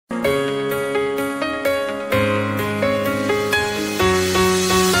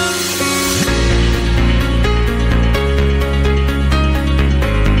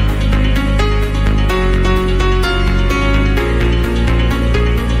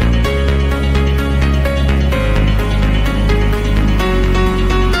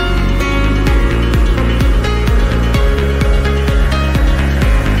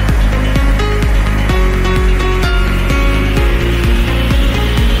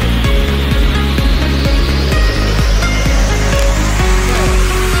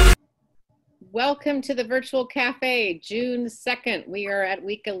welcome to the Virtual Cafe, June 2nd. We are at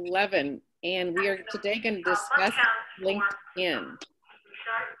week 11, and we are today going to discuss LinkedIn.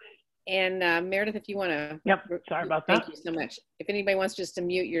 And Meredith, if you want to. Yep, sorry about that. Thank you so much. If anybody wants just to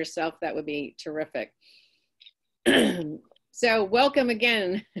mute yourself, that would be terrific. So welcome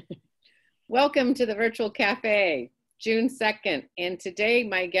again. Welcome to the Virtual Cafe, June 2nd. And today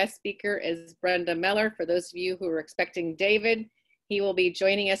my guest speaker is Brenda Meller. For those of you who are expecting David, he will be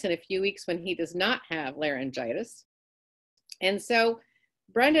joining us in a few weeks when he does not have laryngitis. And so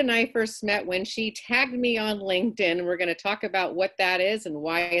Brenda and I first met when she tagged me on LinkedIn. We're going to talk about what that is and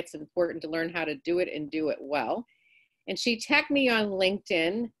why it's important to learn how to do it and do it well. And she tagged me on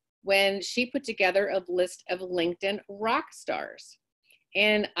LinkedIn when she put together a list of LinkedIn rock stars.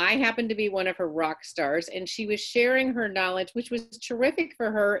 And I happened to be one of her rock stars, and she was sharing her knowledge, which was terrific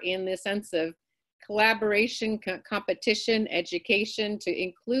for her in the sense of collaboration, competition, education, to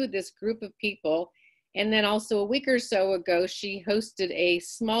include this group of people. And then also a week or so ago, she hosted a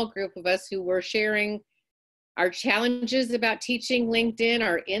small group of us who were sharing our challenges about teaching LinkedIn,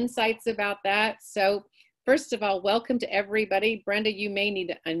 our insights about that. So first of all, welcome to everybody. Brenda, you may need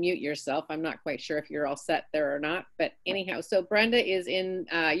to unmute yourself. I'm not quite sure if you're all set there or not, but anyhow, so Brenda is in,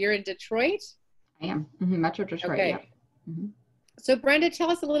 you're in Detroit? I am, Metro Detroit, okay. Yep. So Brenda,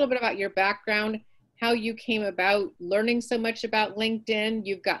 tell us a little bit about your background, how you came about learning so much about LinkedIn.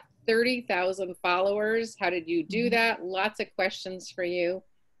 You've got 30,000 followers. How did you do that? Lots of questions for you.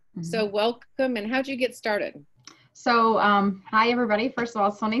 So welcome, and how'd you get started? So hi everybody. First of all,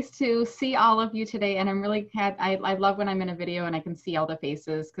 it's so nice to see all of you today, and I'm really I love when I'm in a video and I can see all the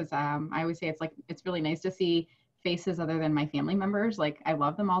faces, because I always say it's really nice to see faces other than my family members. Like, I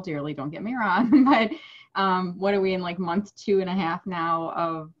love them all dearly, don't get me wrong, but what are we in, like month 2.5 now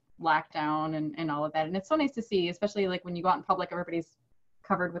of lockdown and all of that, and it's so nice to see, especially like when you go out in public, everybody's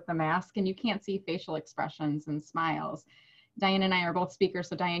covered with the mask and you can't see facial expressions and smiles. Diane and I are both speakers,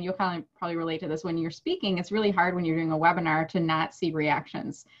 so Diane, you'll kind of probably relate to this. When you're speaking, it's really hard when you're doing a webinar to not see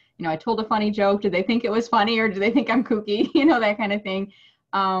reactions. You know, I told a funny joke, did they think it was funny, or do they think I'm kooky, you know, that kind of thing.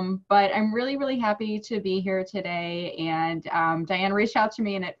 But I'm really, really happy to be here today. And Diane reached out to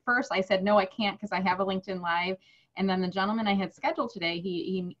me, and at first I said, no, I can't, because I have a LinkedIn Live. And then the gentleman I had scheduled today,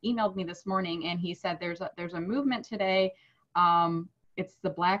 he emailed me this morning, and he said there's a movement today. It's the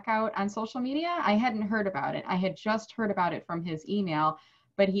blackout on social media. I hadn't heard about it. I had just heard about it from his email,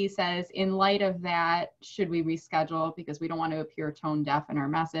 but he says, in light of that, should we reschedule, because we don't want to appear tone deaf in our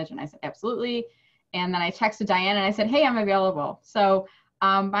message? And I said, absolutely. And then I texted Diane and I said, hey, I'm available. So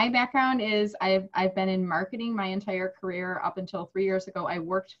my background is I've been in marketing my entire career. Up until 3 years ago, I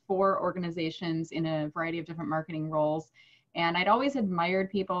worked for organizations in a variety of different marketing roles. And I'd always admired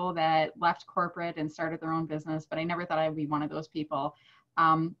people that left corporate and started their own business, but I never thought I would be one of those people.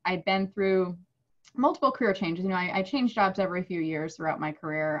 I'd been through multiple career changes. You know, I changed jobs every few years throughout my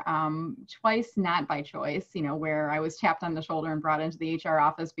career, twice not by choice, you know, where I was tapped on the shoulder and brought into the HR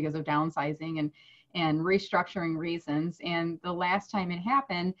office because of downsizing and restructuring reasons. And the last time it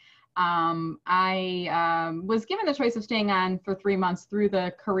happened, I was given the choice of staying on for 3 months through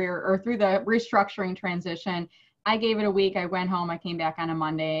the career, or through the restructuring transition. I gave it a week. I went home. I came back on a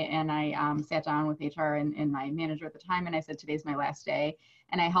Monday, and I sat down with HR and my manager at the time, and I said, today's my last day.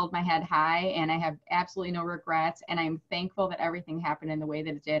 And I held my head high, and I have absolutely no regrets. And I'm thankful that everything happened in the way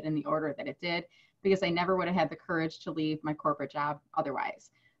that it did, in the order that it did, because I never would have had the courage to leave my corporate job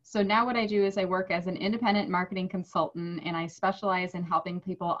otherwise. So now what I do is I work as an independent marketing consultant, and I specialize in helping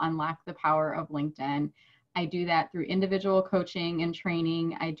people unlock the power of LinkedIn. I do that through individual coaching and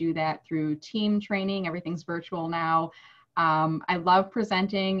training. I do that through team training. Everything's virtual now. I love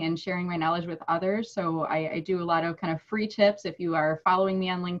presenting and sharing my knowledge with others. So I do a lot of kind of free tips. If you are following me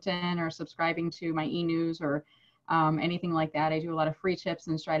on LinkedIn or subscribing to my e-news or anything like that, I do a lot of free tips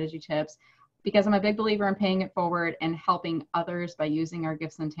and strategy tips, because I'm a big believer in paying it forward and helping others by using our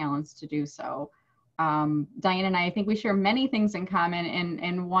gifts and talents to do so. Diane and I think we share many things in common,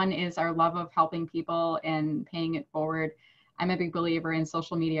 and one is our love of helping people and paying it forward. I'm a big believer in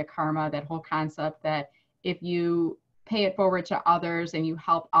social media karma, that whole concept that if you pay it forward to others and you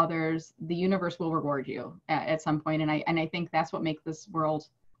help others, the universe will reward you at some point. And I think that's what makes this world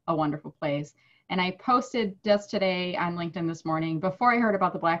a wonderful place. And I posted just today on LinkedIn this morning, before I heard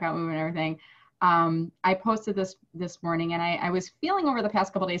about the blackout movement and everything, I posted this morning, and I was feeling over the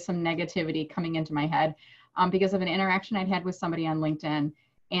past couple of days some negativity coming into my head because of an interaction I'd had with somebody on LinkedIn.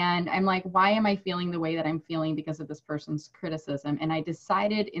 And I'm like, why am I feeling the way that I'm feeling because of this person's criticism? And I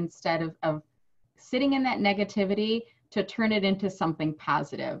decided, instead of sitting in that negativity, to turn it into something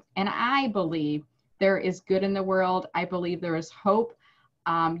positive. And I believe there is good in the world. I believe there is hope.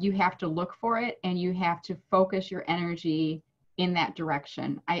 you have to look for it and you have to focus your energy in that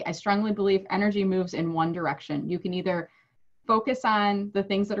direction. I strongly believe energy moves in one direction. You can either focus on the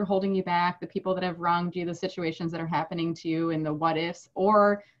things that are holding you back, the people that have wronged you, the situations that are happening to you, and the what ifs,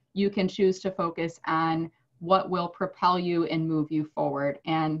 or you can choose to focus on what will propel you and move you forward.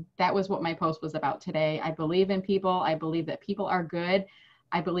 And that was what my post was about today. I believe in people. I believe that people are good.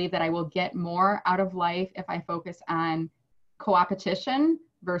 I believe that I will get more out of life if I focus on co-opetition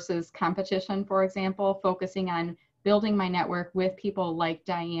versus competition, for example, focusing on building my network with people like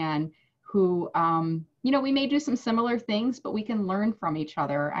Diane, who, we may do some similar things, but we can learn from each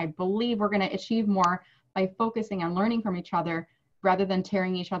other. I believe we're going to achieve more by focusing on learning from each other rather than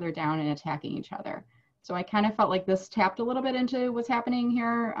tearing each other down and attacking each other. So I kind of felt like this tapped a little bit into what's happening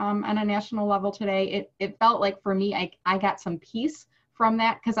here on a national level today. It felt like for me, I got some peace from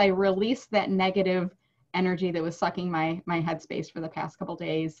that because I released that negative energy that was sucking my headspace for the past couple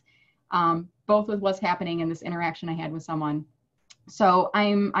days, both with what's happening in this interaction I had with someone. So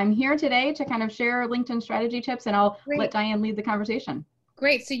I'm here today to kind of share LinkedIn strategy tips, and I'll let Diane lead the conversation.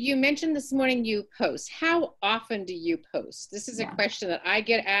 Great. So you mentioned this morning you post. How often do you post? This is a question that I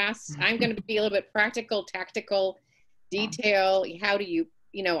get asked. I'm going to be a little bit practical, tactical, detail. How do you,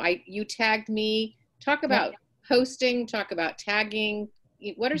 you tagged me. Talk about posting, talk about tagging.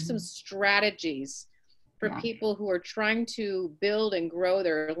 What are some strategies for people who are trying to build and grow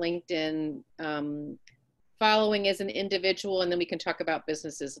their LinkedIn following as an individual, and then we can talk about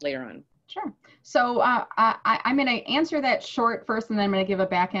businesses later on. Sure. So I'm going to answer that short first, and then I'm going to give a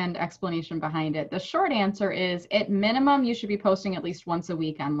back end explanation behind it. The short answer is, at minimum, you should be posting at least once a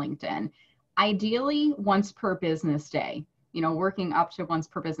week on LinkedIn. Ideally, once per business day, working up to once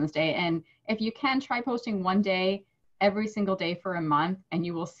per business day. And if you can, try posting one day every single day for a month, and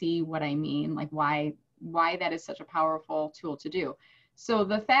you will see what I mean, like why that is such a powerful tool to do. So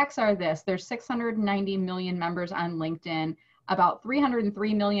the facts are this: there's 690 million members on LinkedIn. About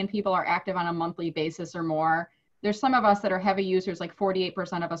 303 million people are active on a monthly basis or more. There's some of us that are heavy users, like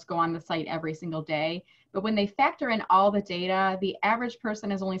 48% of us go on the site every single day. But when they factor in all the data, the average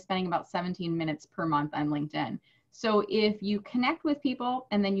person is only spending about 17 minutes per month on LinkedIn. So if you connect with people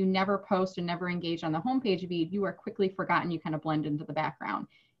and then you never post and never engage on the homepage feed, you are quickly forgotten. You kind of blend into the background.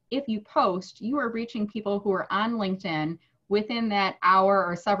 If you post, you are reaching people who are on LinkedIn within that hour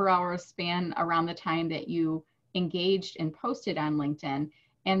or several hours span around the time that you engaged and posted on LinkedIn.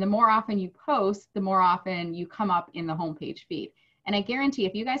 And the more often you post, the more often you come up in the homepage feed. And I guarantee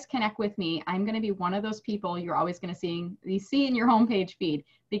if you guys connect with me, I'm going to be one of those people you're always going to see in your homepage feed,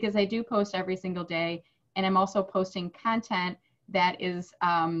 because I do post every single day. And I'm also posting content that is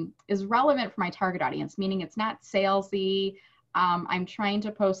relevant for my target audience, meaning it's not salesy. I'm trying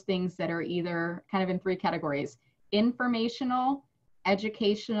to post things that are either kind of in three categories: informational,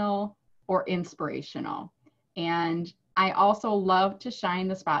 educational, or inspirational. And I also love to shine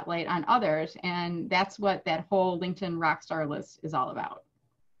the spotlight on others. And that's what that whole LinkedIn Rockstar list is all about.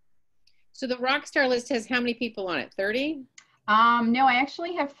 So the Rockstar list has how many people on it? 30? No, I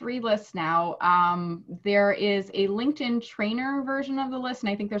actually have 3 lists now. There is a LinkedIn trainer version of the list, and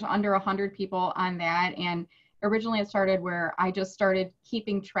I think there's under 100 people on that. And originally it started where I just started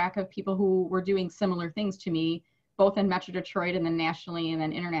keeping track of people who were doing similar things to me, both in Metro Detroit and then nationally and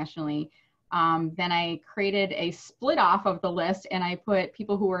then internationally. Then I created a split off of the list, and I put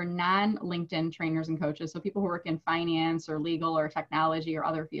people who are non-LinkedIn trainers and coaches, so people who work in finance or legal or technology or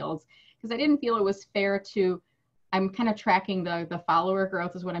other fields, because I didn't feel it was fair to, I'm kind of tracking the follower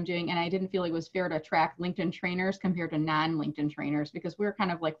growth is what I'm doing, and I didn't feel it was fair to track LinkedIn trainers compared to non-LinkedIn trainers, because we're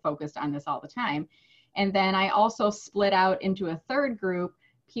kind of like focused on this all the time. And then I also split out into a third group,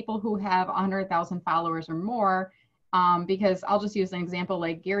 people who have 100,000 followers or more, because I'll just use an example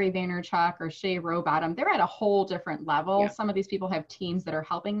like Gary Vaynerchuk or Shay Rowbottom. They're at a whole different level. Yeah. Some of these people have teams that are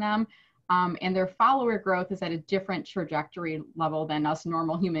helping them, and their follower growth is at a different trajectory level than us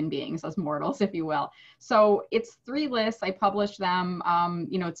normal human beings, us mortals, if you will. So it's 3 lists. I publish them.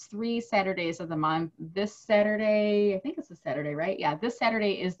 It's 3 Saturdays of the month. This Saturday, I think it's a Saturday, right? Yeah, this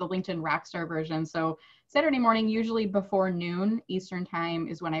Saturday is the LinkedIn Rockstar version. So Saturday morning, usually before noon Eastern time,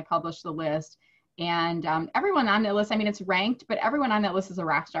 is when I publish the list. And everyone on that list, I mean, it's ranked, but everyone on that list is a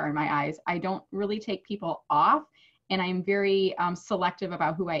rock star in my eyes. I don't really take people off, and I'm very selective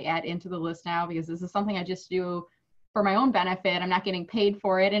about who I add into the list now, because this is something I just do for my own benefit. I'm not getting paid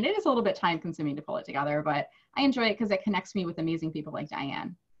for it, and it is a little bit time consuming to pull it together, but I enjoy it because it connects me with amazing people like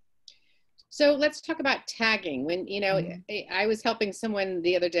Diane. So let's talk about tagging. When, I was helping someone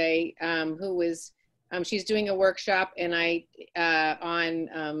the other day who was, she's doing a workshop, and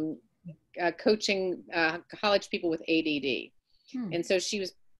on coaching college people with ADD. And so she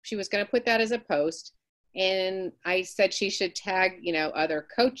was going to put that as a post. And I said she should tag, you know, other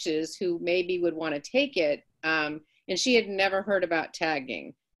coaches who maybe would want to take it. And she had never heard about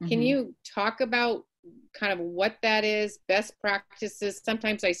tagging. Can you talk about kind of what that is, best practices?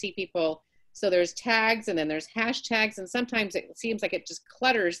 Sometimes I see people, so there's tags and then there's hashtags, and sometimes it seems like it just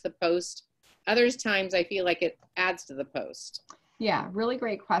clutters the post. Others times I feel like it adds to the post. Yeah, really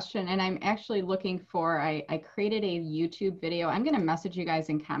great question. And I'm actually looking for, I created a YouTube video. I'm going to message you guys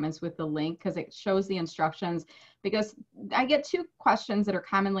in comments with the link because it shows the instructions, because I get two questions that are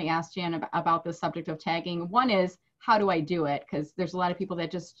commonly asked, Jan, about the subject of tagging. One is, how do I do it? Because there's a lot of people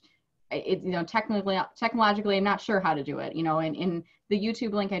that just, you know, technologically, I'm not sure how to do it, you know, and in the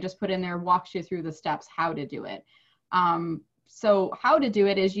YouTube link I just put in there walks you through the steps how to do it. So how to do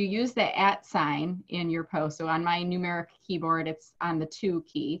it is you use the @ sign in your post. So on my numeric keyboard, it's on the 2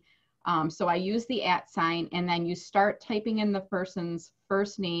 key. So I use the @ sign, and then you start typing in the person's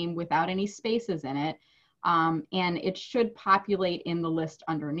first name without any spaces in it. And it should populate in the list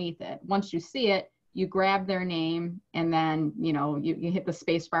underneath it. Once you see it, you grab their name, and then, you know, you hit the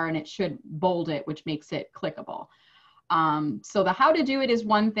space bar and it should bold it, which makes it clickable. So the how to do it is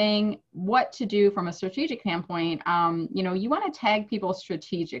one thing. What to do from a strategic standpoint, you know, you want to tag people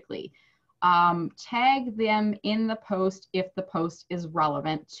strategically. Tag them in the post if the post is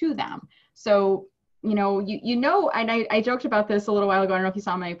relevant to them. So, you know, you know, and I joked about this a little while ago. I don't know if you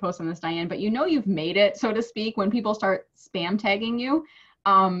saw my post on this, Diane, but you know, you've made it, so to speak, when people start spam tagging you.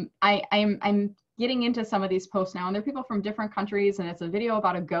 I'm getting into some of these posts now, and they're people from different countries, and it's a video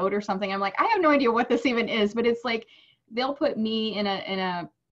about a goat or something. I'm like, I have no idea what this even is, but it's like, they'll put me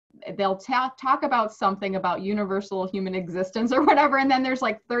they'll talk about something about universal human existence or whatever. And then there's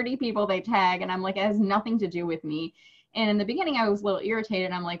like 30 people they tag, and I'm like, it has nothing to do with me. And in the beginning, I was a little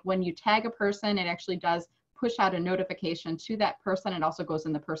irritated. I'm like, when you tag a person, it actually does push out a notification to that person. It also goes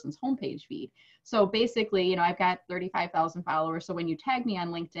in the person's homepage feed. So basically, you know, I've got 35,000 followers. So when you tag me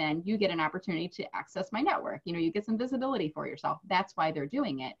on LinkedIn, you get an opportunity to access my network. You know, you get some visibility for yourself. That's why they're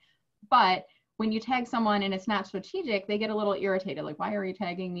doing it. But when you tag someone and it's not strategic, they get a little irritated. Like, why are you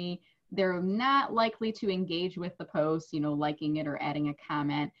tagging me? They're not likely to engage with the post, you know, liking it or adding a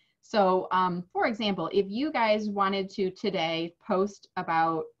comment. So for example, if you guys wanted to today post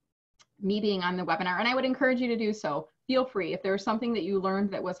about me being on the webinar, and I would encourage you to do so, feel free. If there's something that you learned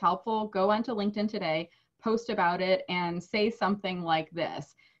that was helpful, go onto LinkedIn today, post about it, and say something like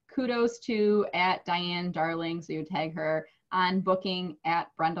this. Kudos to @Diane Darling, so you tag her, on booking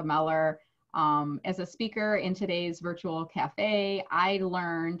 @Brenda Meller. As a speaker in today's virtual cafe, I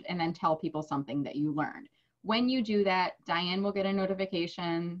learned, and then tell people something that you learned. When you do that, Diane will get a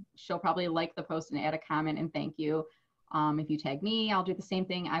notification. She'll probably like the post and add a comment and thank you. If you tag me, I'll do the same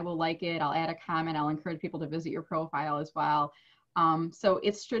thing. I will like it. I'll add a comment. I'll encourage people to visit your profile as well. So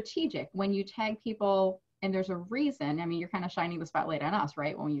it's strategic. When you tag people, and there's a reason, I mean, you're kind of shining the spotlight on us,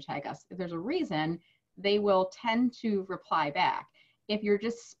 right? When you tag us, if there's a reason, they will tend to reply back. If you're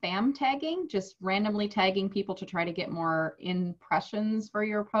just spam tagging, just randomly tagging people to try to get more impressions for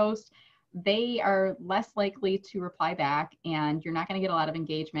your post, they are less likely to reply back, and you're not going to get a lot of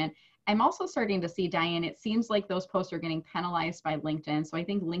engagement. I'm also starting to see, Diane, it seems like those posts are getting penalized by LinkedIn. So I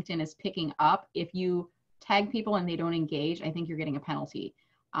think LinkedIn is picking up. If you tag people and they don't engage, I think you're getting a penalty.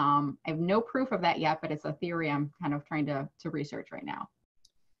 I have no proof of that yet, but it's a theory I'm kind of trying to research right now.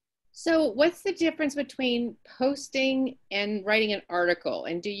 So what's the difference between posting and writing an article?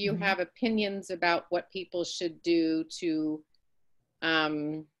 And do you have opinions about what people should do to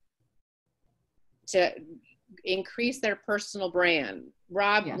increase their personal brand?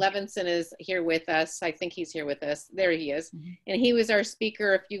 Rob Levinson is here with us. I think he's here with us. There he is. And he was our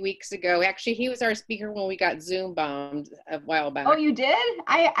speaker a few weeks ago. Actually, he was our speaker when we got Zoom bombed a while back. Oh, you did?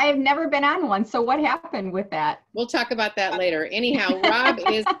 I've never been on one. So what happened with that? We'll talk about that later. Anyhow,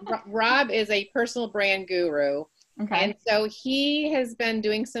 Rob is a personal brand guru. Okay. And so he has been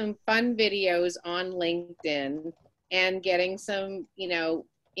doing some fun videos on LinkedIn and getting some, you know,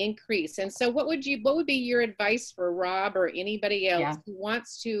 increase. And so what would be your advice for Rob or anybody else who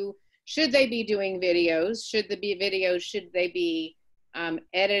wants to, should they be doing videos? Should they be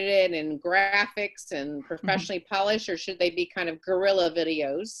edited and graphics and professionally polished, or should they be kind of guerrilla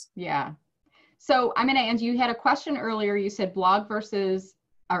videos? Yeah. So I'm going to answer, you had a question earlier. You said blog versus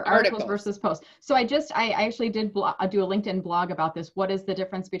or articles versus posts. So I actually did do a LinkedIn blog about this. What is the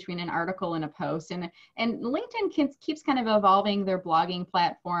difference between an article and a post? And LinkedIn keeps kind of evolving their blogging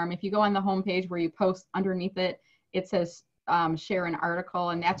platform. If you go on the homepage where you post, underneath it, it says share an article,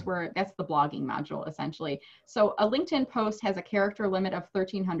 and that's the blogging module essentially. So a LinkedIn post has a character limit of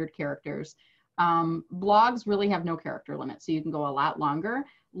 1,300 characters. Blogs really have no character limit, so you can go a lot longer.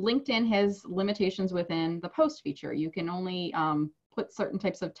 LinkedIn has limitations within the post feature. You can only put certain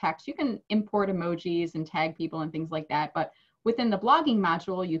types of text. You can import emojis and tag people and things like that, but within the blogging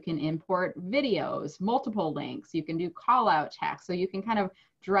module, you can import videos, multiple links, you can do call out text. So you can kind of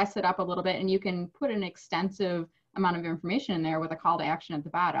dress it up a little bit, and you can put an extensive amount of information in there with a call to action at the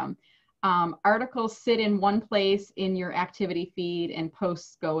bottom. Articles sit in one place in your activity feed, and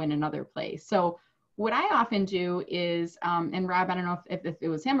posts go in another place. So what I often do is, and Rob, I don't know if it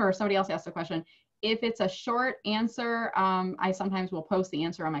was him or somebody else asked the question, if it's a short answer, I sometimes will post the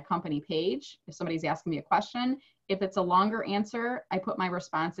answer on my company page if somebody's asking me a question. If it's a longer answer, I put my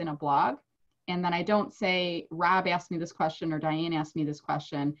response in a blog. And then I don't say, Rob asked me this question or Diane asked me this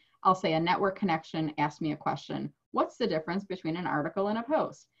question. I'll say a network connection asked me a question. What's the difference between an article and a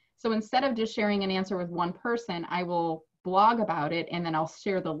post? So instead of just sharing an answer with one person, I will blog about it, and then I'll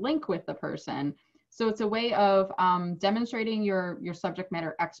share the link with the person. So it's a way of demonstrating your subject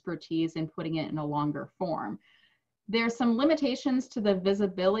matter expertise and putting it in a longer form. There's some limitations to the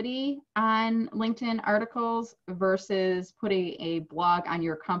visibility on LinkedIn articles versus putting a blog on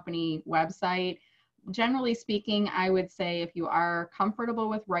your company website. Generally speaking, I would say if you are comfortable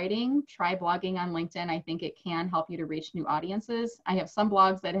with writing, try blogging on LinkedIn. I think it can help you to reach new audiences. I have some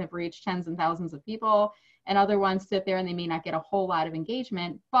blogs that have reached tens and thousands of people, and other ones sit there and they may not get a whole lot of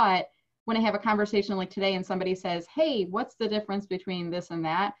engagement. But when I have a conversation like today and somebody says, hey, what's the difference between this and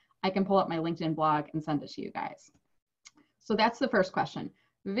that? I can pull up my LinkedIn blog and send it to you guys. So that's the first question.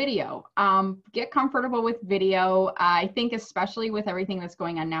 Video. Get comfortable with video. I think especially with everything that's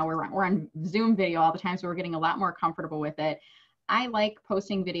going on now, we're on Zoom video all the time, so we're getting a lot more comfortable with it. I like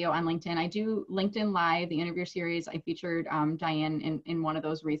posting video on LinkedIn. I do LinkedIn Live, the interview series. I featured Diane in one of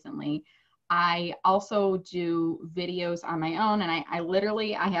those recently. I also do videos on my own, and I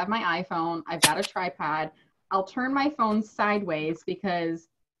have my iPhone, I've got a tripod. I'll turn my phone sideways because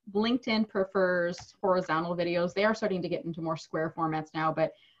LinkedIn prefers horizontal videos. They are starting to get into more square formats now,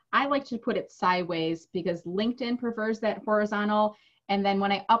 but I like to put it sideways because LinkedIn prefers that horizontal. And then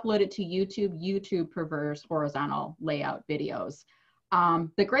when I upload it to YouTube, YouTube prefers horizontal layout videos.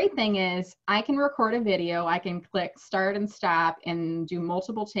 The great thing is I can record a video, I can click start and stop and do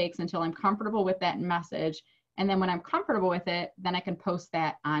multiple takes until I'm comfortable with that message. And then when I'm comfortable with it, then I can post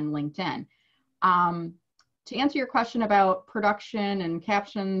that on LinkedIn. To answer your question about production and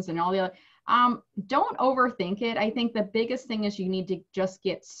captions and all the other, don't overthink it. I think the biggest thing is you need to just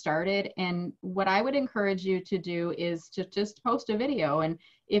get started. And what I would encourage you to do is to just post a video. And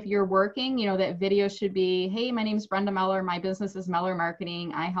if you're working, you know, that video should be, hey, my name is Brenda Meller. My business is Meller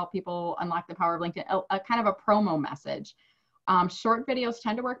Marketing. I help people unlock the power of LinkedIn, a kind of a promo message. Short videos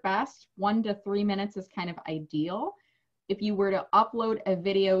tend to work best. 1 to 3 minutes is kind of ideal. If you were to upload a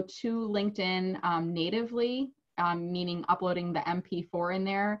video to LinkedIn natively, meaning uploading the MP4 in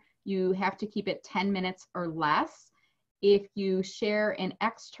there, you have to keep it 10 minutes or less. If you share an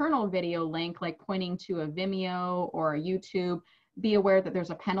external video link, like pointing to a Vimeo or a YouTube, be aware that there's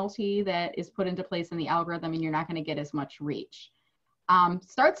a penalty that is put into place in the algorithm and you're not going to get as much reach.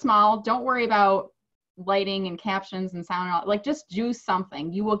 Start small. Don't worry about lighting and captions and sound. Like, just do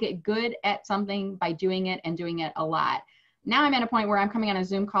something. You will get good at something by doing it and doing it a lot. Now I'm at a point where I'm coming on a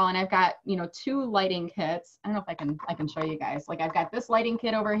Zoom call and I've got, you know, 2 lighting kits. I don't know if I can show you guys. Like, I've got this lighting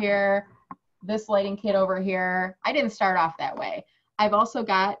kit over here, this lighting kit over here. I didn't start off that way. I've also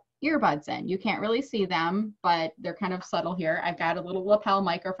got earbuds in. You can't really see them, but they're kind of subtle here. I've got a little lapel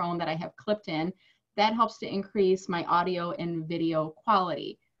microphone that I have clipped in. That helps to increase my audio and video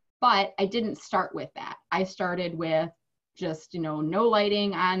quality. But I didn't start with that. I started with just, you know, no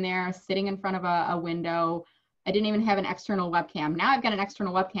lighting on there, sitting in front of a window. I didn't even have an external webcam. Now I've got an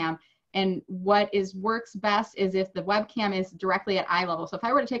external webcam, and what works best is if the webcam is directly at eye level. So if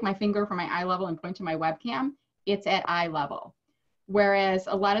I were to take my finger from my eye level and point to my webcam, it's at eye level. Whereas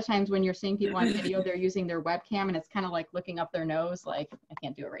a lot of times when you're seeing people on video, they're using their webcam and it's kind of like looking up their nose. Like, I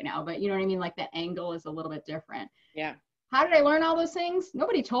can't do it right now, but you know what I mean? Like, the angle is a little bit different. Yeah. How did I learn all those things?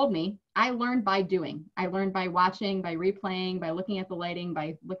 Nobody told me. I learned by doing. I learned by watching, by replaying, by looking at the lighting,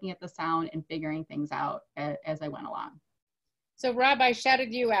 by looking at the sound and figuring things out as I went along. So Rob, I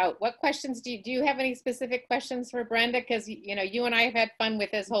shouted you out. What questions do you have any specific questions for Brenda? Because, you know, you and I have had fun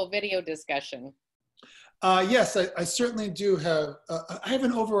with this whole video discussion. Yes, I certainly do have. I have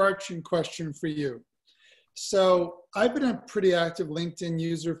an overarching question for you. So I've been a pretty active LinkedIn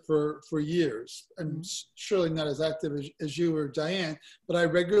user for years, and surely not as active as you or Diane, but I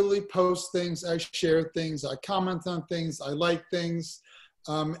regularly post things, I share things, I comment on things, I like things.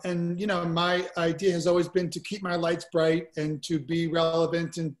 And, you know, my idea has always been to keep my lights bright and to be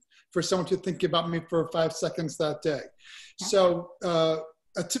relevant and for someone to think about me for 5 seconds that day. So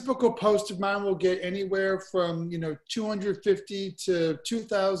a typical post of mine will get anywhere from 250 to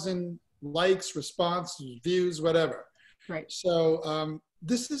 2,000 likes, responses, views, whatever. Right. So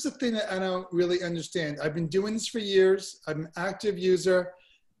this is a thing that I don't really understand. I've been doing this for years. I'm an active user.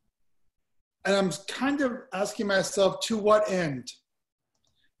 And I'm kind of asking myself, to what end?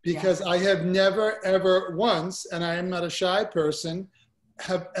 Because I have never, ever once, and I am not a shy person,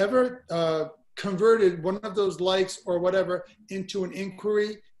 have ever converted one of those likes or whatever into an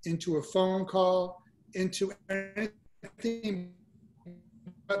inquiry, into a phone call, into anything.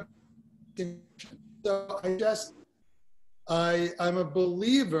 So I'm a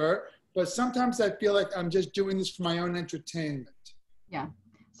believer, but sometimes I feel like I'm just doing this for my own entertainment. Yeah.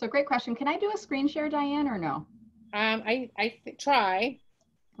 So great question. Can I do a screen share, Diane, or no? I try.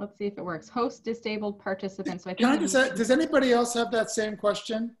 Let's see if it works. Host disabled participants. So I Can I think just, does anybody else have that same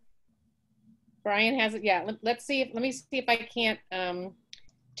question? Brian has it. Yeah. Let's see if, let me see if I can't.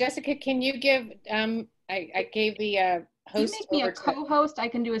 Jessica, can you give, I gave the host. You make me a co-host. I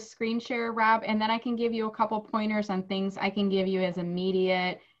can do a screen share, Rob, and then I can give you a couple pointers on things I can give you as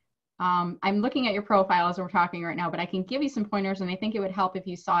immediate. I'm looking at your profile as we're talking right now, but I can give you some pointers, and I think it would help if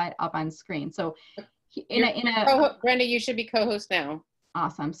you saw it up on screen. So Brenda, you should be co-host now.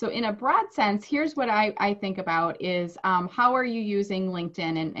 Awesome. So in a broad sense, here's what I think about is how are you using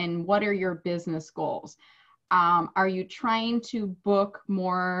LinkedIn and what are your business goals? Are you trying to book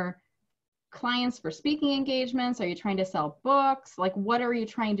more clients for speaking engagements? Are you trying to sell books? Like, what are you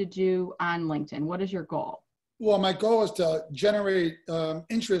trying to do on LinkedIn? What is your goal? Well, my goal is to generate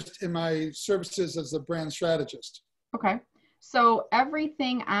interest in my services as a brand strategist. Okay. So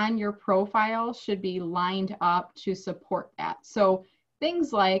everything on your profile should be lined up to support that. So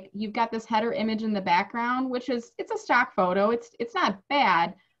things like you've got this header image in the background, which is, it's a stock photo. It's not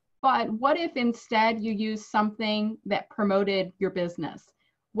bad, but what if instead you use something that promoted your business?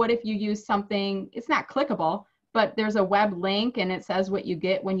 What if you use something, it's not clickable, but there's a web link and it says what you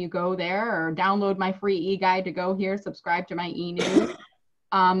get when you go there, or download my free e-guide to go here, subscribe to my e-news.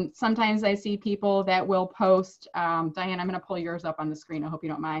 Sometimes I see people that will post, Diane, I'm going to pull yours up on the screen. I hope you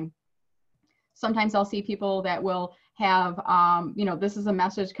don't mind. Sometimes I'll see people that will have, this is a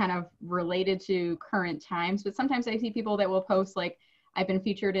message kind of related to current times, but sometimes I see people that will post like, I've been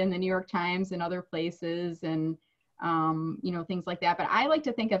featured in the New York Times and other places and, things like that. But I like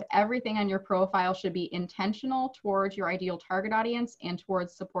to think of everything on your profile should be intentional towards your ideal target audience and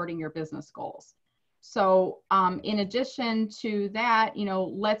towards supporting your business goals. So in addition to that,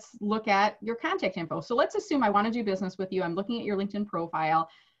 let's look at your contact info. So let's assume I want to do business with you. I'm looking at your LinkedIn profile.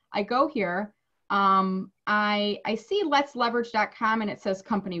 I go here. I see letsleverage.com and it says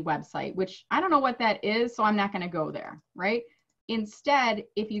company website, which I don't know what that is, so I'm not going to go there, right? Instead,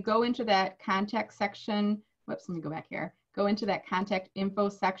 if you go into that contact section, whoops, let me go back here, go into that contact info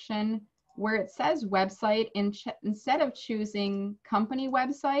section where it says website, and instead of choosing company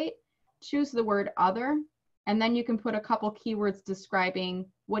website, choose the word other, and then you can put a couple keywords describing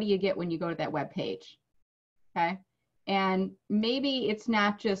what do you get when you go to that web page, okay? And maybe it's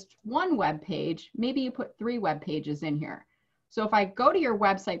not just one web page, maybe you put 3 web pages in here. So if I go to your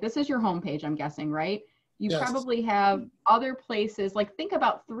website, this is your homepage, I'm guessing, right? You Yes. probably have other places, like think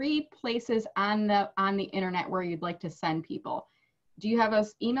about 3 places on the internet where you'd like to send people. Do you have an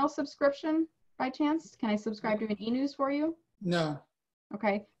email subscription by chance? Can I subscribe to an e-news for you? No,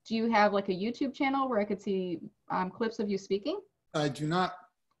 Okay. Do you have like a YouTube channel where I could see clips of you speaking? I do not.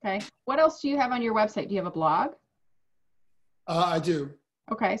 Okay. What else do you have on your website? Do you have a blog? I do.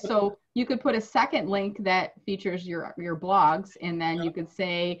 Okay, so you could put a second link that features your blogs, and then you could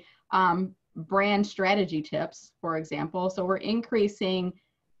say brand strategy tips, for example. So we're increasing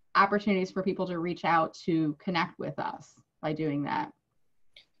opportunities for people to reach out to connect with us by doing that.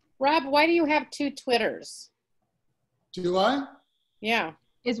 Rob, why do you have 2 Twitters? Do I? Yeah.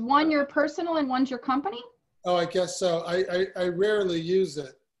 Is one your personal and one's your company? Oh, I guess so. I rarely use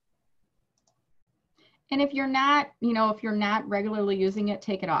it. And if you're not, if you're not regularly using it,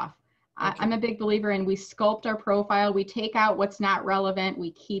 take it off. Okay. I'm a big believer in we sculpt our profile, we take out what's not relevant,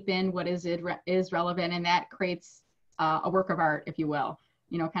 we keep in what is relevant, and that creates a work of art, if you will,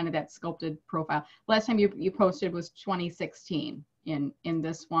 kind of that sculpted profile. Last time you posted was 2016 in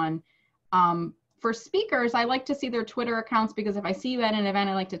this one. For speakers, I like to see their Twitter accounts because if I see you at an event,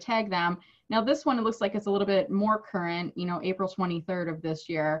 I like to tag them. Now this one, it looks like it's a little bit more current, April 23rd of this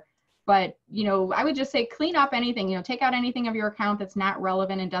year. But, I would just say clean up anything, take out anything of your account that's not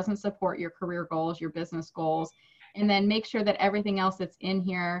relevant and doesn't support your career goals, your business goals, and then make sure that everything else that's in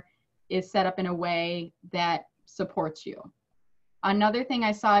here is set up in a way that supports you. Another thing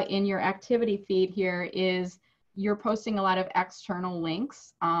I saw in your activity feed here is you're posting a lot of external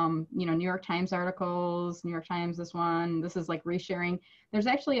links. You know, New York Times articles, New York Times, this is like resharing. There's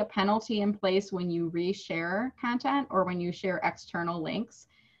actually a penalty in place when you reshare content or when you share external links.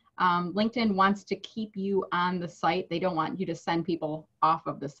 LinkedIn wants to keep you on the site. They don't want you to send people off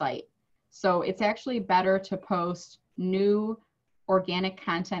of the site. So it's actually better to post new organic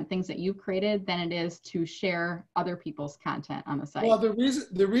content, things that you've created, than it is to share other people's content on the site. Well,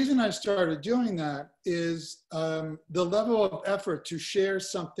 the reason I started doing that is the level of effort to share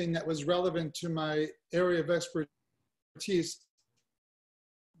something that was relevant to my area of expertise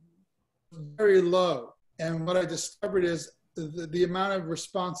was very low. And what I discovered is the amount of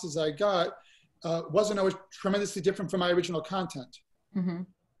responses I got wasn't always tremendously different from my original content. Mm-hmm.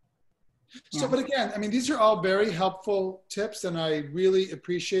 So, but again, I mean, these are all very helpful tips and I really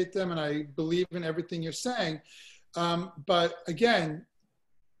appreciate them and I believe in everything you're saying. But again,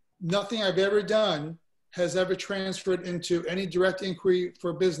 nothing I've ever done has ever transferred into any direct inquiry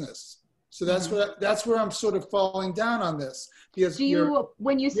for business. So that's that's where I'm sort of falling down on this. Because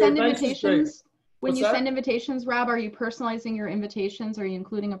when you send invitations, send invitations, Rob, are you personalizing your invitations? Are you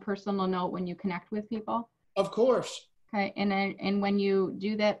including a personal note when you connect with people? Of course. Okay, and when you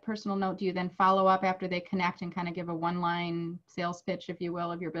do that personal note, do you then follow up after they connect and kind of give a one-line sales pitch, if you will,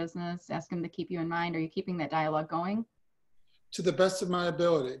 of your business, ask them to keep you in mind? Are you keeping that dialogue going? To the best of my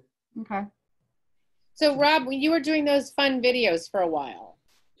ability. Okay. So Rob, you were doing those fun videos for a while.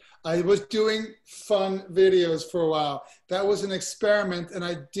 I was doing fun videos for a while. That was an experiment, and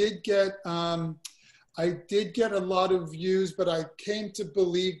I did get a lot of views, but I came to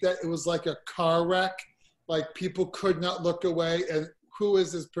believe that it was like a car wreck. Like people could not look away and who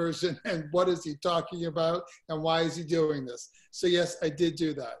is this person and what is he talking about and why is he doing this? So yes, I did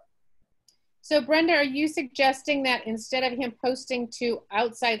do that. So Brenda, are you suggesting that instead of him posting to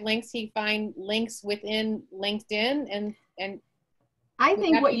outside links, he find links within LinkedIn and I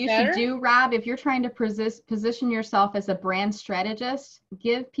think what you should do, Rob, if you're trying to position yourself as a brand strategist,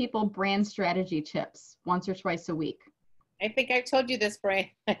 give people brand strategy tips once or twice a week. I think I told you this, Brian.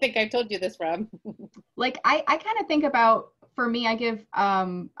 I think I told you this, Rob. Like I kind of think about, for me,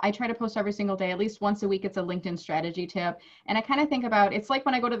 I try to post every single day, at least once a week. It's a LinkedIn strategy tip. And I kind of think about, it's like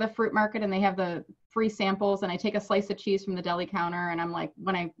when I go to the fruit market and they have the free samples and I take a slice of cheese from the deli counter and I'm like,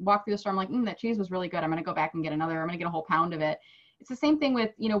 when I walk through the store, I'm like, that cheese was really good. I'm going to go back and get another, I'm going to get a whole pound of it. It's the same thing with,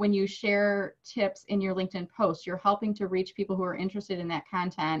 when you share tips in your LinkedIn posts, you're helping to reach people who are interested in that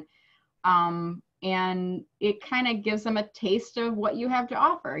content. And it kind of gives them a taste of what you have to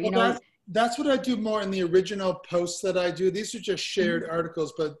offer. That's what I do more in the original posts that I do. These are just shared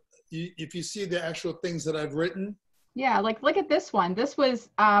articles, but if you see the actual things that I've written. Yeah, like look at this one. This was,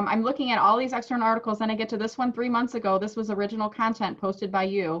 I'm looking at all these external articles, then I get to this one 3 months ago. This was original content posted by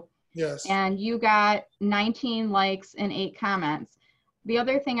you. Yes. And you got 19 likes and 8 comments. The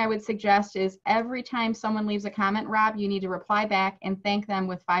other thing I would suggest is every time someone leaves a comment, Rob, you need to reply back and thank them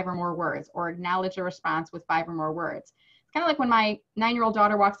with 5 or more words, or acknowledge a response with 5 or more words. It's kind of like when my 9-year-old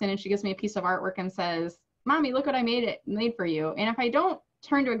daughter walks in and she gives me a piece of artwork and says, Mommy, look what I made for you. And if I don't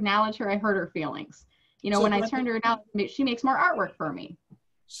turn to acknowledge her, I hurt her feelings. So when I turn to her now, she makes more artwork for me.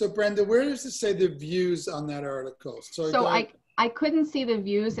 So Brenda, where does it say the views on that article? So I couldn't see the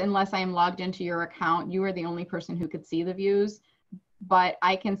views unless I am logged into your account. You are the only person who could see the views. But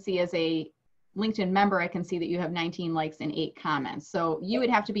I can see, as a LinkedIn member, I can see that you have 19 likes and 8 comments. So you would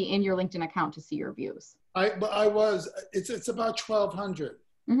have to be in your LinkedIn account to see your views. It's about 1,200.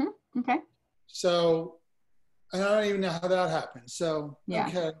 Mm-hmm. Okay. So, and I don't even know how that happened. So, yeah.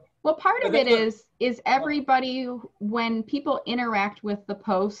 Okay. Well, part of it is everybody, when people interact with the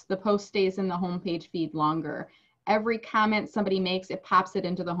post stays in the homepage feed longer. Every comment somebody makes, it pops it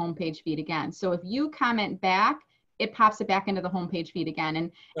into the homepage feed again. So if you comment back, it pops it back into the homepage feed again.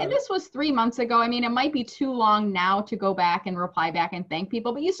 And this was 3 months ago. I mean, it might be too long now to go back and reply back and thank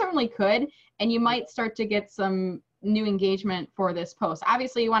people, but you certainly could. And you might start to get some new engagement for this post.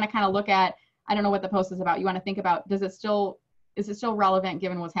 Obviously, you want to kind of look at, I don't know what the post is about. You want to think about, is it still relevant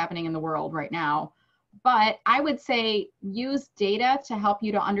given what's happening in the world right now? But I would say use data to help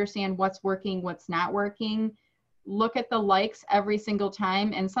you to understand what's working, what's not working. Look at the likes every single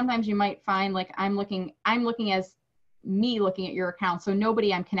time. And sometimes you might find, like, I'm looking as me looking at your account. So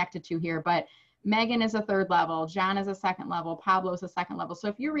nobody I'm connected to here, but Megan is a 3rd level, John is a 2nd level, Pablo is a 2nd level. So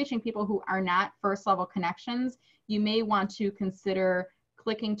if you're reaching people who are not 1st level connections, you may want to consider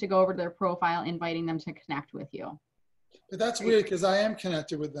clicking to go over to their profile, inviting them to connect with you. But that's weird because I am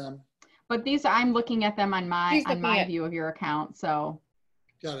connected with them. But I'm looking at them on my view of your account. So.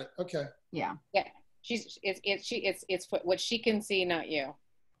 Got it. Okay. Yeah. Yeah. It's what she can see, not you.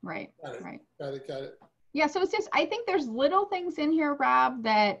 Right. Got it. Right. Got it. Yeah. So it's just, I think there's little things in here, Rob,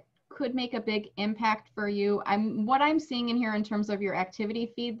 that could make a big impact for you. What I'm seeing in here in terms of your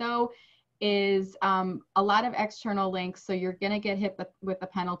activity feed, though, is a lot of external links. So you're going to get hit with a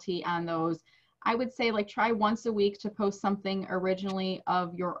penalty on those. I would say, like, try once a week to post something originally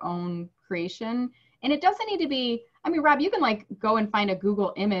of your own creation. And it doesn't need to be, I mean, Rob, you can like go and find a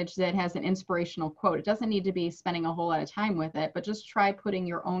Google image that has an inspirational quote. It doesn't need to be spending a whole lot of time with it, but just try putting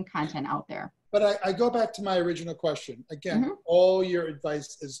your own content out there. But I go back to my original question. Again, Mm-hmm. all your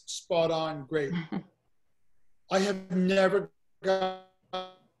advice is spot on, great. I have never gotten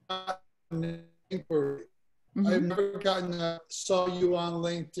an inquiry. Mm-hmm. I've never gotten saw you on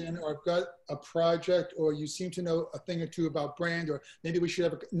LinkedIn, or I've got a project, or you seem to know a thing or two about brand, or maybe we should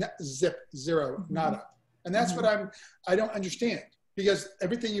have zero, Mm-hmm. nada. And that's Mm-hmm. what I don't understand, because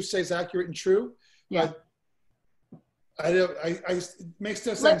everything you say is accurate and true. Yeah. But it makes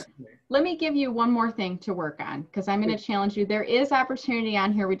no sense to me. Let me give you one more thing to work on, because I'm going to challenge you. There is opportunity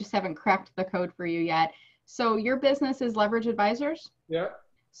on here. We just haven't cracked the code for you yet. So your business is Leverage Advisors. Yeah.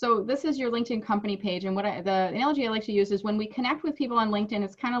 So this is your LinkedIn company page. And the analogy I like to use is when we connect with people on LinkedIn,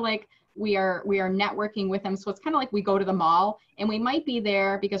 it's kind of like we are networking with them. So it's kind of like we go to the mall, and we might be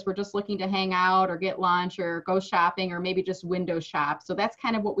there because we're just looking to hang out or get lunch or go shopping, or maybe just window shop. So that's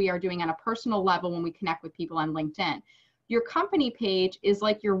kind of what we are doing on a personal level when we connect with people on LinkedIn. Your company page is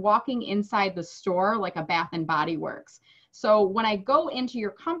like you're walking inside the store, like a Bath and Body Works. So when I go into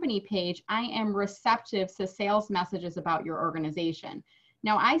your company page, I am receptive to sales messages about your organization.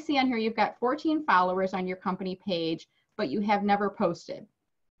 Now I see on here you've got 14 followers on your company page, but you have never posted.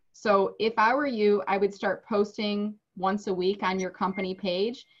 So if I were you, I would start posting once a week on your company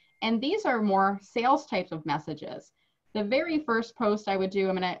page. And these are more sales types of messages. The very first post I would do,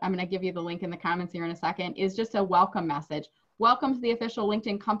 I'm gonna give you the link in the comments here in a second, is just a welcome message. Welcome to the official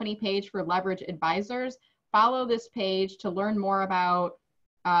LinkedIn company page for Leverage Advisors. Follow this page to learn more about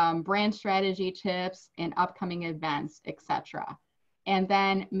brand strategy tips and upcoming events, etc. And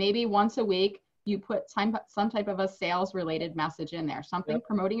then maybe once a week, you put some type of a sales related message in there, something Yep.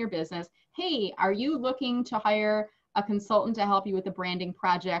 promoting your business. Hey, are you looking to hire a consultant to help you with the branding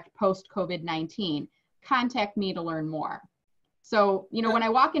project post COVID-19? Contact me to learn more. So, you know, when I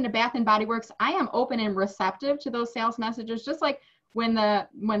walk into Bath and Body Works, I am open and receptive to those sales messages. Just like when the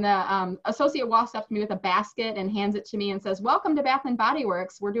associate walks up to me with a basket and hands it to me and says, "Welcome to Bath and Body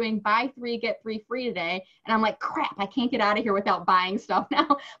Works. We're doing buy 3, get 3 free today." And I'm like, crap, I can't get out of here without buying stuff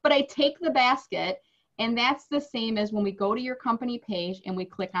now. But I take the basket, and that's the same as when we go to your company page and we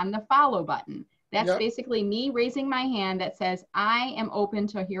click on the follow button. That's Yep. basically me raising my hand that says, I am open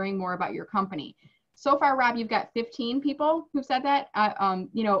to hearing more about your company. So far, Rob, you've got 15 people who've said that.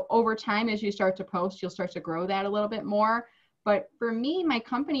 You know, over time, as you start to post, you'll start to grow that a little bit more. But for me, my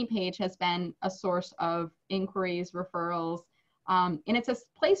company page has been a source of inquiries, referrals, and it's a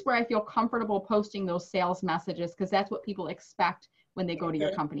place where I feel comfortable posting those sales messages, because that's what people expect when they go to your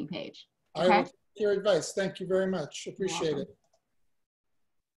Okay. company page. I Okay? will take your advice. Thank you very much. Appreciate it.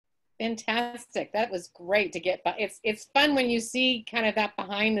 Fantastic. That was great to get. But it's fun when you see kind of that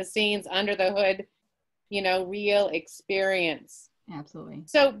behind the scenes, under the hood, you know, real experience. Absolutely.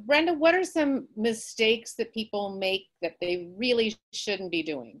 So Brenda, what are some mistakes that people make that they really shouldn't be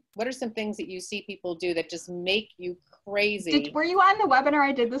doing? What are some things that you see people do that just make you crazy? Were you on the webinar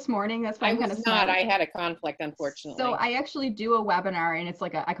I did this morning? That's why I I'm kind was of not. smart. I had a conflict, unfortunately. So I actually do a webinar, and it's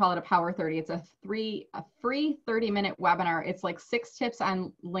like I call it a Power 30. It's a free 30-minute webinar. It's like 6 tips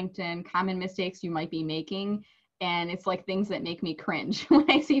on LinkedIn, common mistakes you might be making. And it's like things that make me cringe when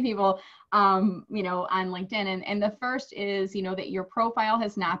I see people, you know, on LinkedIn. And the first is, you know, that your profile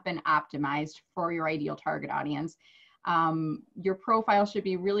has not been optimized for your ideal target audience. Your profile should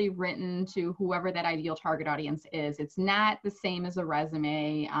be really written to whoever that ideal target audience is. It's not the same as a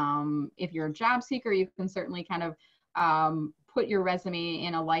resume. If you're a job seeker, you can certainly kind of put your resume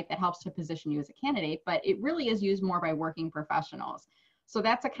in a light that helps to position you as a candidate, but it really is used more by working professionals. So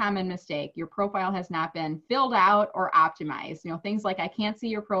that's a common mistake. Your profile has not been filled out or optimized. You know, things like I can't see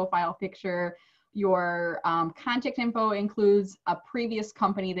your profile picture. Your contact info includes a previous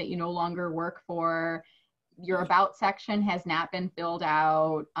company that you no longer work for. Your about section has not been filled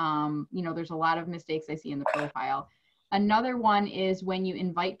out. You know, there's a lot of mistakes I see in the profile. Another one is when you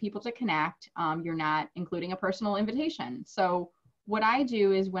invite people to connect, you're not including a personal invitation. So what I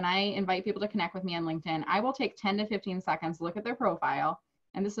do is when I invite people to connect with me on LinkedIn, I will take 10 to 15 seconds, look at their profile,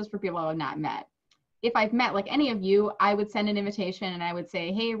 and this is for people I have not met. if I've met like any of you, I would send an invitation and I would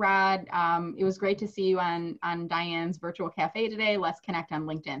say, hey, Rod, it was great to see you on Diane's virtual cafe today. Let's connect on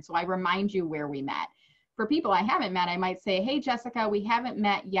LinkedIn. So I remind you where we met. For people I haven't met, I might say, hey, Jessica, we haven't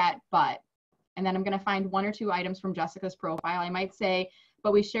met yet, but, and then I'm going to find 1 or 2 items from Jessica's profile. I might say,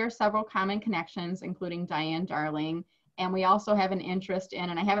 but we share several common connections, including Diane Darling. And we also have an interest in,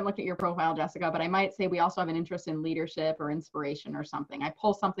 and I haven't looked at your profile, Jessica, but I might say we also have an interest in leadership or inspiration or something. I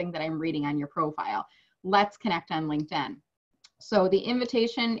pull something that I'm reading on your profile. Let's connect on LinkedIn. So the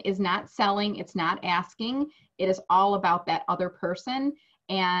invitation is not selling, it's not asking. It is all about that other person.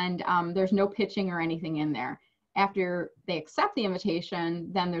 And there's no pitching or anything in there. After they accept the invitation,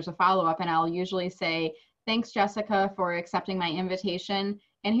 then there's a follow-up, and I'll usually say, thanks, Jessica, for accepting my invitation.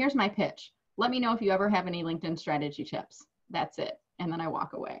 And here's my pitch. Let me know if you ever have any LinkedIn strategy tips. That's it. And then I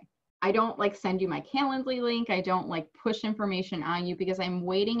walk away. I don't like send you my Calendly link. I don't like push information on you because I'm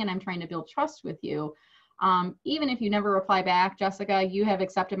waiting and I'm trying to build trust with you. Even if you never reply back, Jessica, you have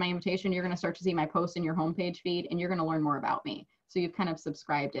accepted my invitation. You're going to start to see my posts in your homepage feed and you're going to learn more about me. So you've kind of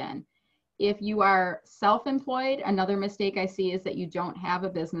subscribed in. If you are self-employed, another mistake I see is that you don't have a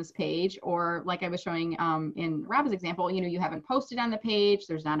business page, or like I was showing in Rob's example, you know, you haven't posted on the page.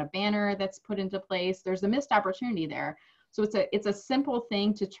 There's not a banner that's put into place. There's a missed opportunity there. So it's a simple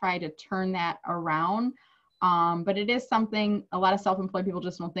thing to try to turn that around. But it is something a lot of self-employed people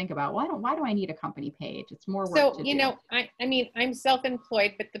just don't think about. Why do I need a company page? It's more work to do. So, you know, I mean, I'm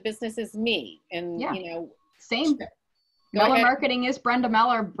self-employed, but the business is me. And, yeah. you know. Same. Meller Marketing is Brenda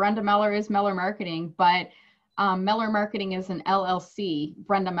Meller. Brenda Meller is Meller Marketing, but Meller Marketing is an LLC.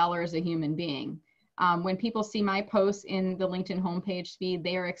 Brenda Meller is a human being. When people see my posts in the LinkedIn homepage feed,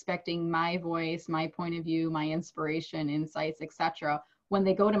 they are expecting my voice, my point of view, my inspiration, insights, etc. When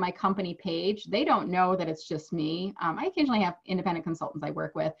they go to my company page, they don't know that it's just me. I occasionally have independent consultants I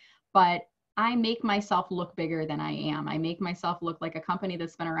work with, but I make myself look bigger than I am. I make myself look like a company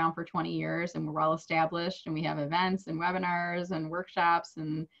that's been around for 20 years and we're well established and we have events and webinars and workshops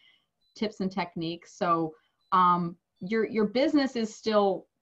and tips and techniques. So your business is still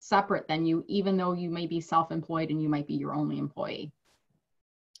separate than you, even though you may be self-employed and you might be your only employee.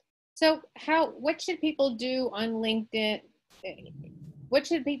 So what should people do on LinkedIn? What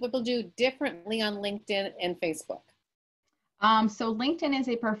should people do differently on LinkedIn and Facebook? So LinkedIn is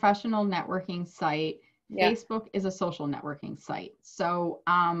a professional networking site. Yeah. Facebook is a social networking site. So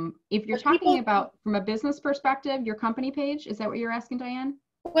if you're talking about from a business perspective, your company page, is that what you're asking, Diane?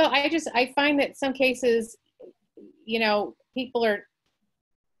 Well, I find that some cases, you know,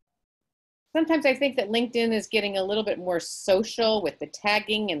 sometimes I think that LinkedIn is getting a little bit more social with the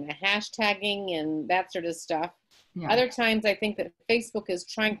tagging and the hashtagging and that sort of stuff. Yeah. Other times I think that Facebook is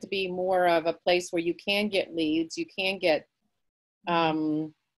trying to be more of a place where you can get leads, you can get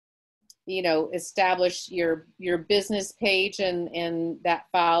you know, establish your business page and that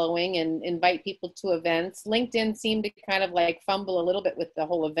following and invite people to events. LinkedIn seemed to kind of like fumble a little bit with the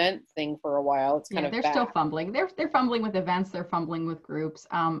whole event thing for a while. It's kind of they're still fumbling. They're fumbling with events. They're fumbling with groups.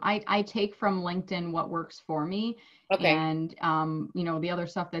 I take from LinkedIn what works for me. Okay. And, you know, the other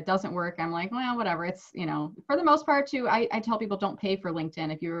stuff that doesn't work, I'm like, well, whatever. It's, you know, for the most part too, I tell people don't pay for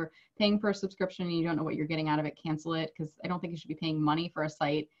LinkedIn. If you're paying for a subscription and you don't know what you're getting out of it, cancel it. Because I don't think you should be paying money for a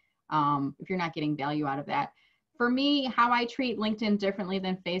site if you're not getting value out of that. For me, how I treat LinkedIn differently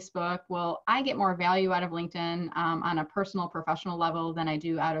than Facebook, well, I get more value out of LinkedIn on a personal, professional level than I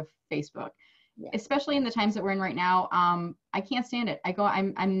do out of Facebook. Yeah. Especially in the times that we're in right now, I can't stand it.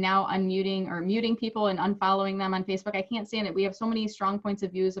 I'm now unmuting or muting people and unfollowing them on Facebook. I can't stand it. We have so many strong points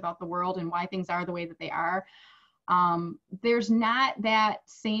of views about the world and why things are the way that they are. There's not that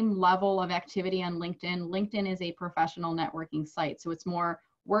same level of activity on LinkedIn. LinkedIn is a professional networking site, so it's more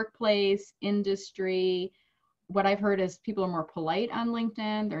workplace, industry. What I've heard is people are more polite on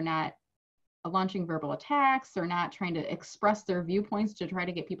LinkedIn. They're not launching verbal attacks. They're not trying to express their viewpoints to try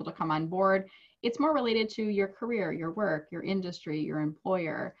to get people to come on board. It's more related to your career, your work, your industry, your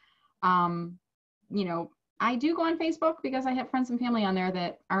employer. You know, I do go on Facebook because I have friends and family on there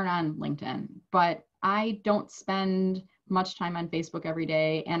that aren't on LinkedIn, but I don't spend much time on Facebook every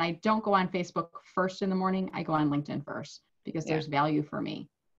day. And I don't go on Facebook first in the morning. I go on LinkedIn first because there's value for me.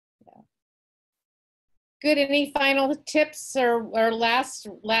 Yeah. Good. Any final tips or last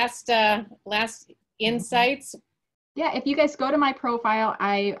insights? Yeah, if you guys go to my profile,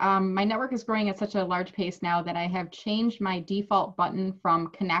 my network is growing at such a large pace now that I have changed my default button from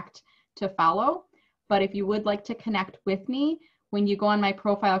connect to follow. But if you would like to connect with me, when you go on my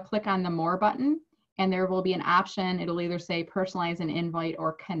profile, click on the more button and there will be an option. It'll either say personalize an invite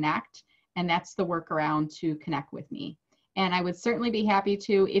or connect. And that's the workaround to connect with me. And I would certainly be happy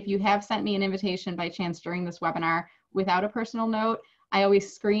to, if you have sent me an invitation by chance during this webinar without a personal note, I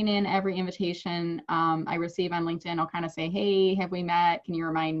always screen in every invitation I receive on LinkedIn. I'll kind of say, hey, have we met? Can you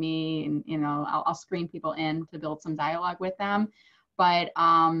remind me? And, you know, I'll screen people in to build some dialogue with them. But,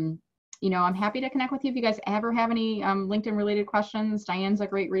 you know, I'm happy to connect with you if you guys ever have any LinkedIn related questions. Diane's a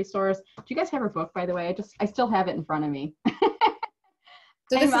great resource. Do you guys have her book, by the way? I still have it in front of me.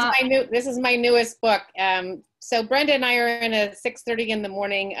 So this is my newest book. So Brenda and I are in a 6:30 in the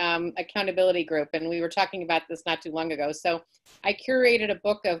morning accountability group, and we were talking about this not too long ago. So I curated a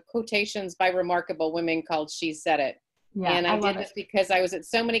book of quotations by remarkable women called She Said It. Yeah, and I did this because I was at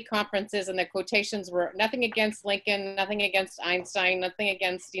so many conferences, and the quotations were nothing against Lincoln, nothing against Einstein, nothing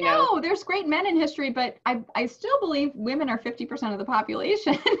against, you know. No, there's great men in history, but I still believe women are 50% of the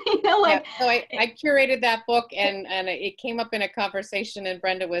population. You know, like. Yeah, so I curated that book, and it came up in a conversation, and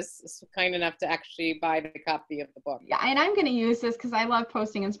Brenda was kind enough to actually buy the copy of the book. Yeah, and I'm going to use this because I love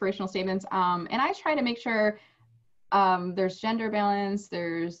posting inspirational statements, and I try to make sure there's gender balance,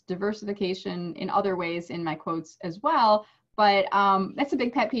 there's diversification in other ways in my quotes as well. But that's a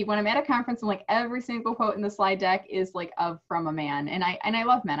big pet peeve. When I'm at a conference and like every single quote in the slide deck is like from a man. And I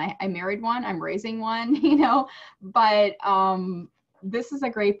love men. I married one, I'm raising one, you know, but this is a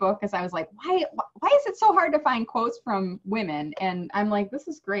great book because I was like, why is it so hard to find quotes from women? And I'm like, this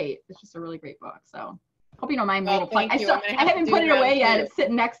is great. It's just a really great book. So hope you don't mind me. I haven't put it away yet. It's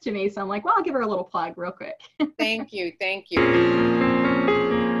sitting next to me. So I'm like, well, I'll give her a little plug real quick. Thank you. Thank you.